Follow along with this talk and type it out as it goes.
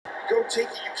go take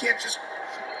it. You can't just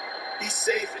be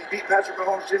safe and beat Patrick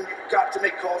Mahomes, Jim. You've got to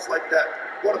make calls like that.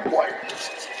 What a play.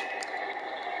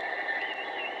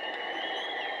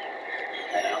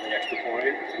 And now the extra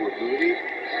point for Moody.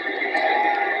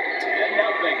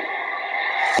 10-0.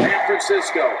 San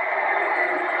Francisco.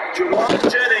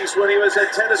 Jauan Jennings, when he was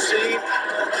at Tennessee,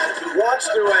 once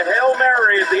threw a Hail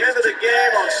Mary at the end of the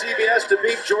game on CBS to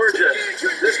beat Georgia.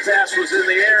 This pass was in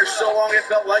the air so long it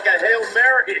felt like a Hail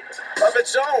Mary of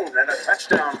its own, and a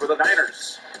touchdown for the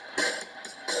Niners.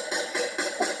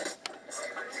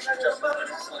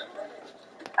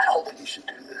 I don't think you should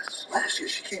do this. Last year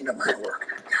she came to my work.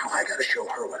 Now I gotta show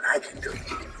her what I can do.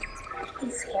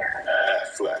 He's here.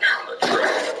 Flat on the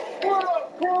track. What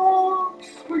up, Bronx?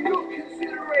 For your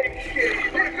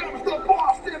consideration, here comes the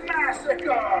Boston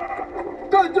Massacre!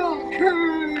 The Dunk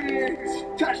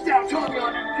Kings! Touchdown Tony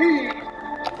on the key!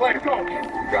 Play coach.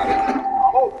 Got it.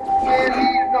 Oh, man,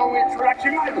 need no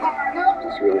introduction, my partner!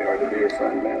 It's really hard to be your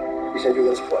friend, man. You said you were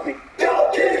this funny.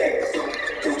 Dunk Kings!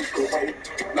 Don't go away.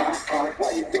 My heart,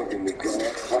 why you dunking me, girl?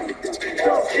 Why you dunking me?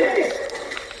 Dunk Kings!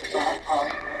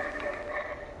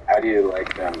 How do you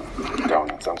like them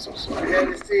donuts? I'm so sorry. I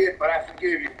had to see it, but I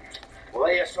forgive you.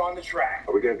 Lay us on the track.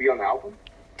 Are we going to be on the album?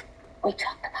 We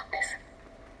talked about this.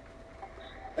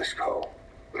 Let's go.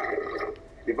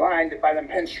 You're blinded by them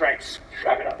pinstripes.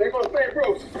 Wrap it up. There goes Babe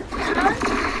Ruth.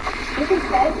 Huh? You can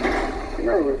say.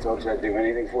 Remember when I told you I'd do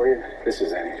anything for you? This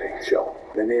is anything. Chill.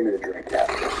 The name of the drink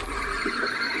after.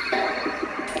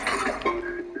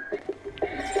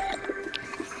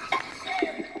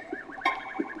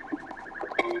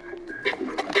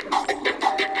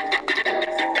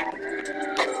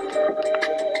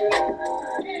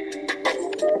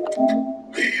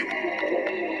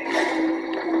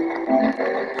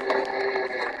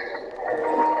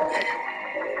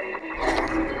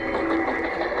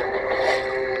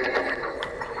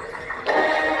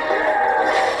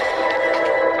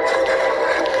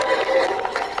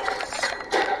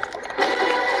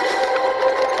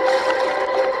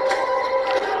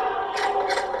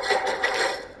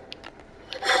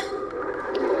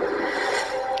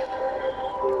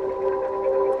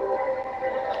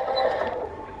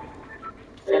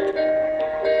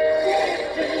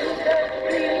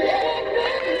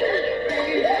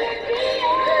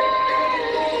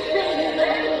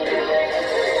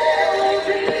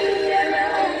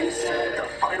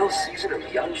 Season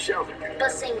of Young Sheldon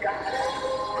Bazinga.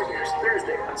 premieres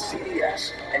Thursday on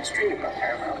CBS and streaming on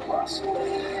Paramount Plus.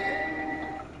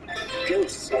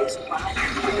 Ghosts is fine. Do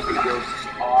you think ghosts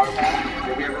are back?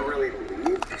 Did we ever really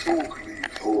leave?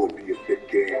 Who would be a big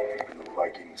game, and the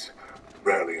Vikings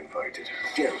rarely invited.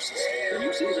 Ghosts. The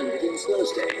new season begins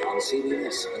Thursday on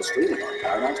CBS and streaming on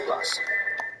Paramount Plus.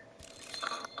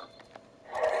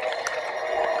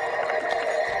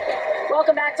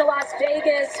 Welcome back to Las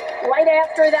Vegas. Right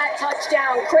after that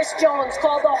touchdown, Chris Jones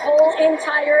called the whole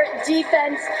entire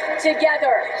defense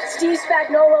together. Steve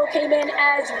Spagnuolo came in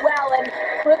as well, and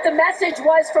what the message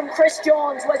was from Chris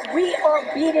Jones was, we are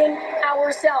beating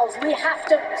ourselves. We have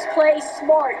to play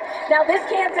smart. Now, this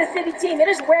Kansas City team, it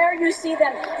is rare you see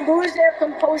them lose their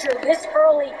composure this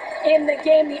early in the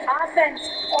game. The offense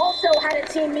also had a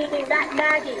team meeting. Matt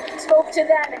Nagy spoke to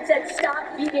them and said,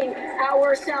 stop beating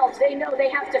ourselves. They know they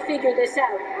have to figure this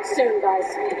out soon, guys.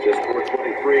 Just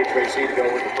 4:23, Tracy to go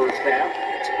in the first half.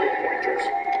 It's great pointers.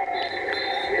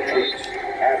 Chiefs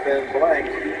have been blank.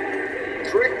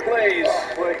 Trick plays,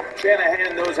 but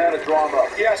Shanahan knows how to draw them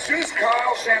up. Yeah, as soon as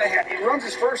Kyle Shanahan, he runs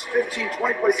his first 15,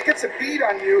 20 plays, he gets a beat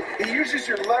on you, he uses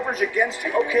your leverage against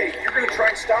you. Okay, you're going to try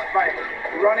and stop my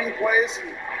running plays,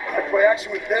 and I play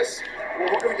action with this. Well,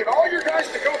 we're going to get all your guys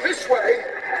to go this way.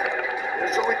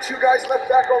 There's only 2 guys left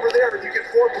back over there, and you get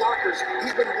 4 blockers.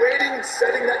 He's been waiting and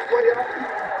setting that play up.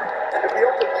 And to be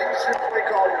able to use your play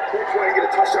call, your pull play, and get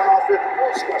a touchdown off it,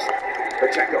 special.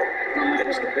 Pacheco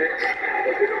gets the pitch.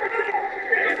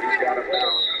 And he's got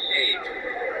about 8.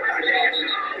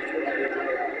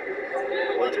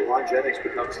 Well, Jauan Jennings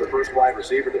becomes the first wide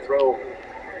receiver to throw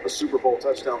a Super Bowl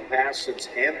touchdown pass since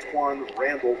Antoine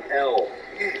Randall L.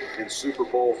 in Super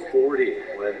Bowl 40,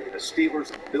 when the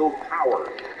Steelers and Bill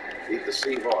Power beat the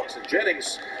Seahawks. And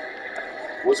Jennings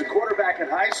was a quarterback in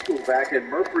high school back in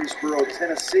Murfreesboro,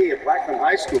 Tennessee, at Blackman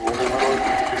High School, and went on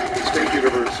to State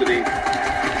University,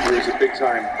 where he's a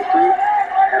big-time recruit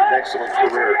and an excellent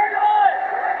career.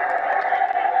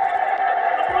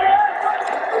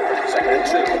 Second and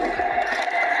 2.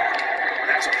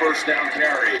 That's a first down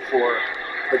carry for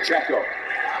Pacheco.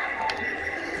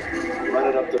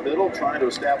 Running up the middle, trying to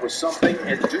establish something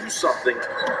and do something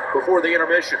before the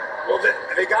intermission. Well,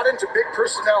 they got into big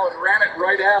personnel and ran it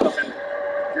right at him, and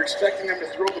you're expecting them to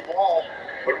throw the ball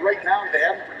But right now, they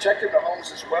haven't protected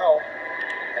Mahomes as well.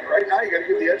 And right now, you got to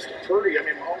give the edge to Purdy. I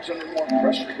mean, Mahomes under more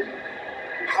pressure here.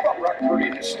 How about Brock Purdy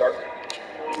in his start?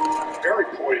 Very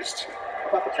poised. How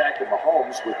about the fact that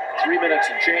Mahomes, with 3 minutes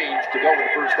and change to go in the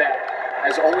first half,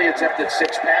 has only attempted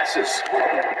 6 passes.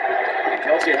 And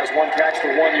Kelsey has 1 catch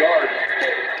for 1 yard.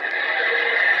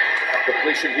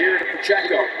 Completion here to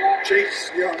Pacheco.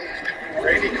 Chase Young,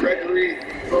 Randy Gregory,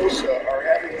 Bosa are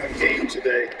having a game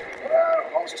today.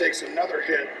 Mahomes takes another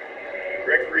hit.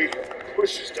 Gregory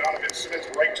pushes Donovan Smith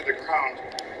right to the ground.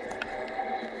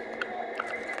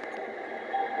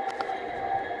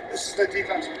 This is the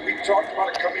defense. We talked about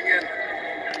it coming in.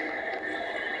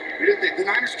 The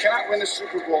Niners cannot win the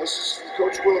Super Bowl. This is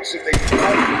Coach Wilkes. If the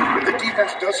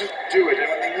defense doesn't do it,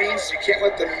 and it means you can't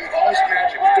let the Mahomes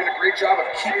magic. He's done a great job of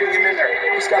keeping him in there.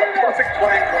 He's got a perfect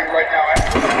plan going right now.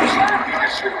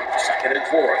 Second and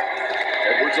 4.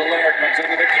 Edwards-Helaire comes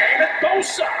into the game, and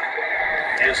Bosa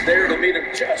is there to meet him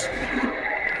just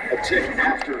a tick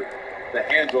after the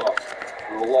handoff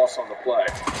for a loss on the play.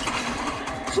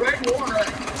 Fred Warner,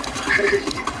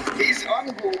 he's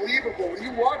unbelievable. When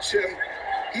you watch him,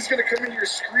 he's going to come into your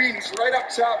screen. He's right up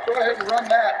top. Go ahead and run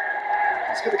that.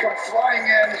 He's going to come flying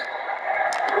in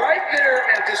right there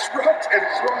and disrupt and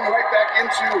throw him right back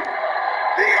into.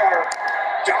 They are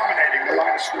dominating the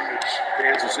line of scrimmage.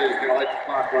 Kansas City is going to let the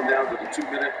clock run down to the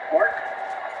 2-minute mark.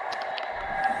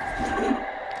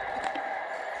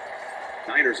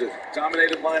 Niners have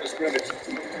dominated line of scrimmage.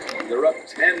 They're up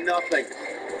 10-0.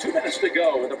 2 minutes to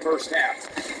go in the first half.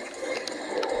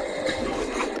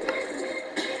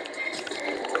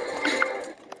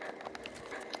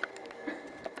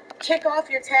 Kick off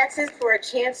your taxes for a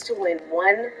chance to win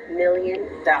 $1 million.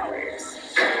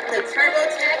 The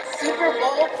TurboTax Super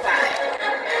Bowl 5.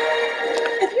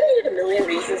 If you needed a million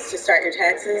reasons to start your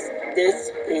taxes,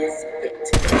 this is it.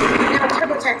 Now,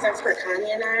 TurboTax expert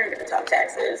Connie and I are going to talk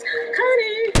taxes.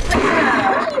 Connie,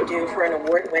 what do you do for an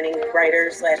award-winning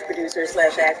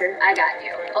writer/producer/actor? I got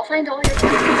you. I'll find all your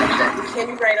tax. Can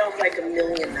you write off like $1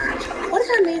 million? What if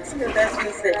I made some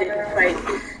investments that didn't quite...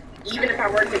 Even if I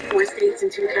worked in 4 states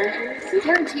and 2 countries? We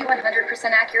guarantee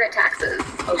 100% accurate taxes.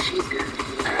 Oh, she's good.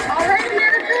 All right,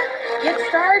 America, get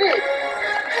started.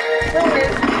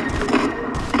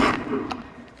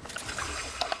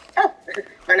 Oh,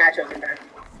 my nachos are done.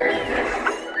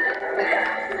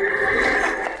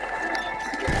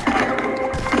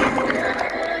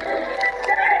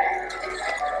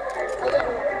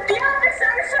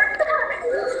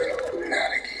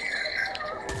 Not again.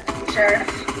 Sheriff,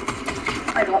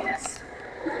 I got this.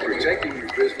 Protecting your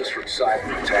business from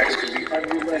cyber attacks can be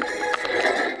unrelenting.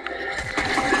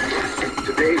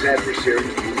 Today's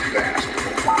adversaries move fast.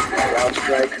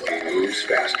 CrowdStrike moves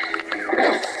faster.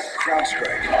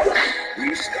 CrowdStrike,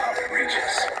 we stop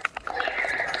breaches.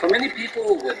 For many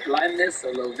people with blindness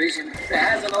or low vision, there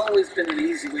hasn't always been an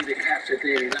easy way to capture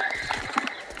daily life.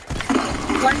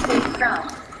 One face from.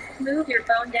 Move your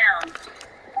phone down.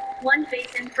 One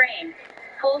face in frame.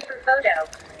 Hold for photo.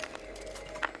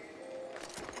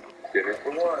 Dinner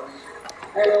for one.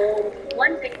 Hello,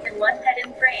 One face and one head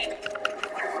in frame.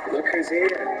 look who's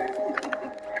here.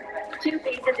 2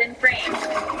 faces in frame. 2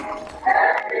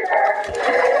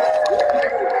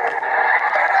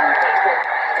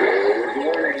 Good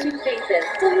morning. faces. 2 faces.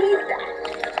 believe that.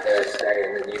 First day in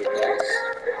the new place.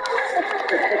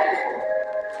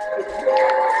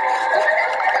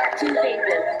 2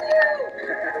 faces.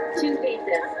 2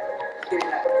 faces.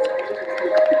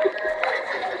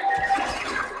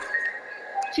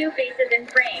 2 faces in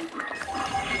frame.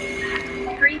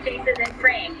 3 faces in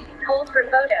frame. Hold for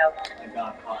photo.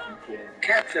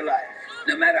 Capture life,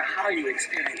 no matter how you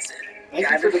experience it. Thank you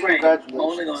Guide for the the frame, congratulations.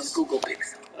 only on Google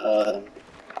Pixel.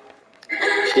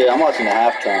 Shit, I'm watching the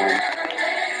halftime.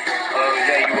 Oh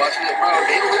yeah, you watching it, bro?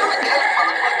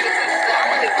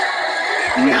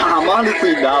 Nah, I'm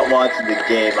honestly not watching the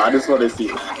game. I just want to see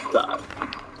halftime.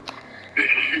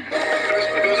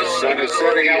 The sun is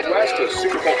setting out west of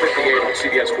Super Bowl 58 on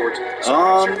CBS Sports.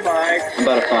 Sponsored by I'm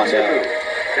about to find out.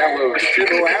 Download the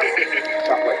Tivo app,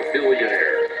 talk like a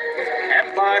billionaire. And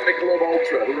by Michelob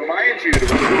Ultra, who reminds you to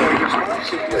enjoy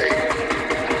responsibly.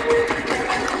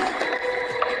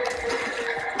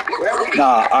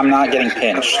 Nah, I'm not getting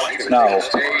pinched. No.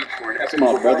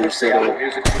 My brother said it.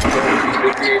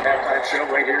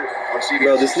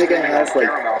 Bro, this nigga has like...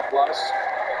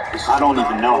 I don't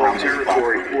even know how many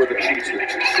territory for the Chiefs. The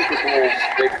Super Bowls,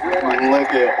 they've won.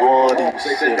 Look at all these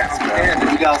shits, bro.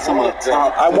 He got some of the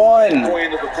top. I won! And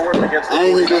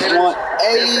he just won.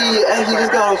 Hey, he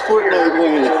just got a Fortnite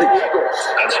win.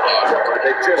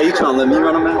 Hey, you trying to let me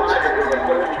run a match?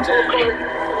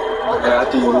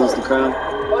 After you lose the crown?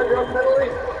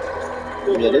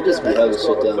 Yeah, they just be having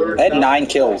shit down. I had 9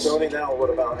 kills. Tony, now what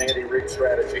about Andy Reid's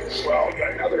strategy? Well,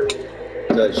 got another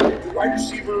Touch. wide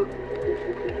receiver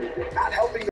not helping.